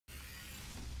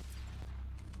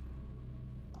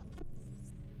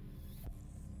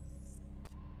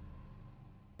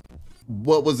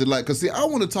what was it like? Because, see, I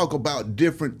want to talk about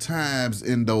different times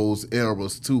in those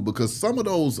eras, too, because some of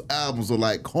those albums are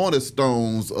like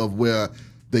cornerstones of where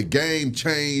the game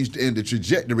changed and the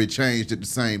trajectory changed at the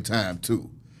same time, too.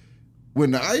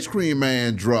 When the Ice Cream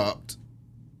Man dropped,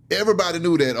 everybody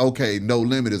knew that, okay, No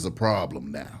Limit is a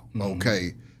problem now,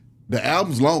 okay? The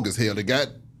album's long as hell. It got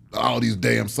all these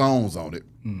damn songs on it,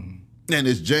 and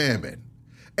it's jamming.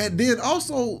 And then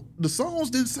also, the songs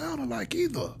didn't sound alike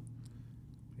either.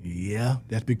 Yeah,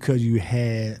 that's because you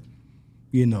had,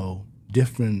 you know,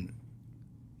 different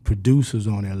producers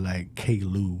on there like K.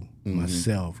 Lou,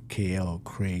 myself, KL,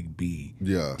 Craig B,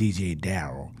 DJ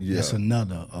Darryl. Yeah. That's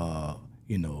another,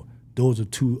 you know, those are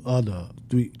two other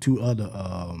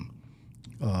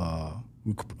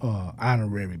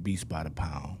honorary Beats by the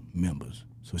Pound members.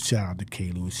 So shout out to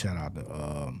K. Lou, shout out to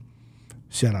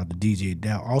DJ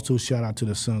Darryl. Also shout out to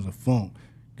the Sons of Funk.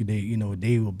 They, you know,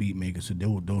 they were beat makers, so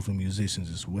those were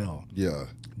musicians as well. Yeah.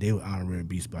 They were honorary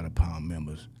Beats by the Pound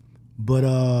members. But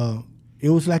it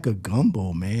was like a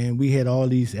gumbo, man. We had all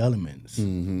these elements,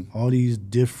 all these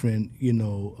different, you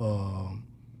know,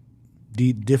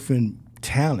 different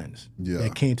talents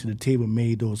that came to the table,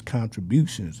 made those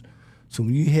contributions. So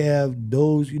when you have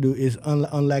those, you know, it's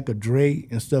unlike a Dre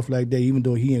and stuff like that, even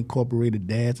though he incorporated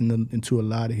dads into a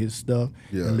lot of his stuff.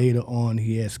 Yeah. And later on,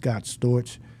 he had Scott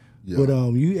Storch. Yeah. But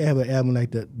you have an album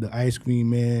like the Ice Cream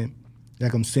Man,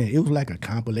 like I'm saying, it was like a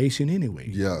compilation anyway.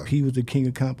 Yeah. He was the king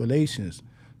of compilations.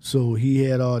 So he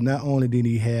had not only did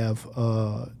he have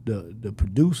the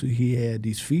producer, he had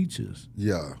these features.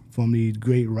 Yeah. From these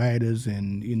great writers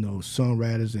and, you know,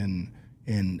 songwriters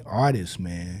and artists,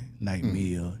 man, like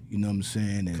Mia, you know what I'm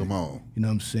saying? And, come on. You know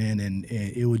what I'm saying? And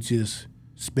it was just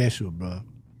special, bro.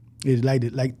 It's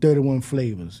like 31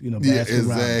 flavors, you know. Yeah,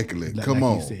 exactly. Come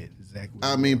on. You said. Exactly.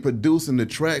 I mean, producing the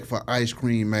track for Ice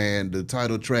Cream Man, the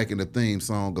title track and the theme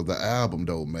song of the album,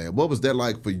 though, man. What was that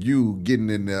like for you getting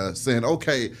in there saying,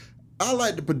 okay, I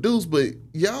like to produce, but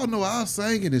y'all know I'll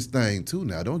sing in this thing, too,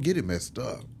 now. Don't get it messed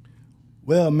up.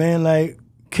 Well, man, like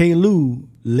K. Lou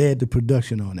led the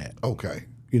production on that. Okay.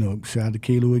 You know, shout out to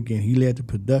K. Lou again. He led the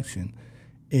production.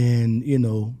 And, you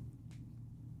know,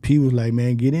 P was like,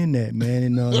 man, get in that,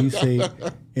 man. And he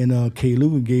said, and K.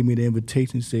 Lou gave me the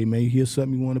invitation to say, man, you hear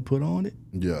something you want to put on it?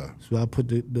 Yeah. So I put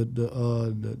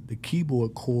the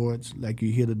keyboard chords, like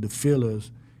you hear the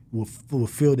fillers, will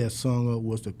fill that song up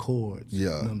was the chords. Yeah. You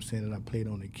know what I'm saying? And I played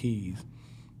on the keys.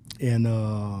 And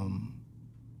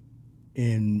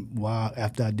while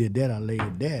after I did that, I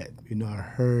laid that. You know, I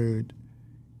heard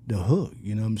the hook,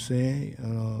 you know what I'm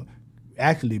saying?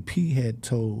 Actually, P had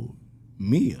told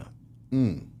Mia,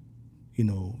 you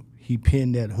know, he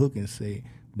penned that hook and say,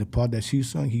 the part that she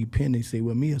sung, he penned it and say,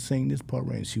 well, Mia sang this part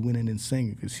right. And she went in and sang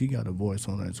it because she got a voice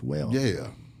on her as well. Yeah.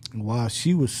 And while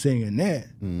she was singing that,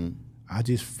 I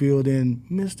just filled in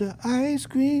Mr. Ice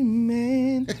Cream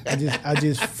Man. I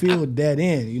just filled that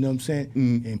in, you know what I'm saying?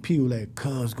 And people were like,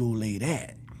 cuz go lay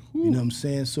that. You know what I'm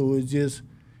saying? So it was just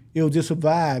a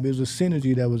vibe. It was a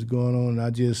synergy that was going on. And I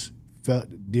just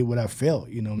did what I felt,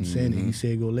 you know what I'm saying? And he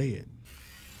said, go lay it.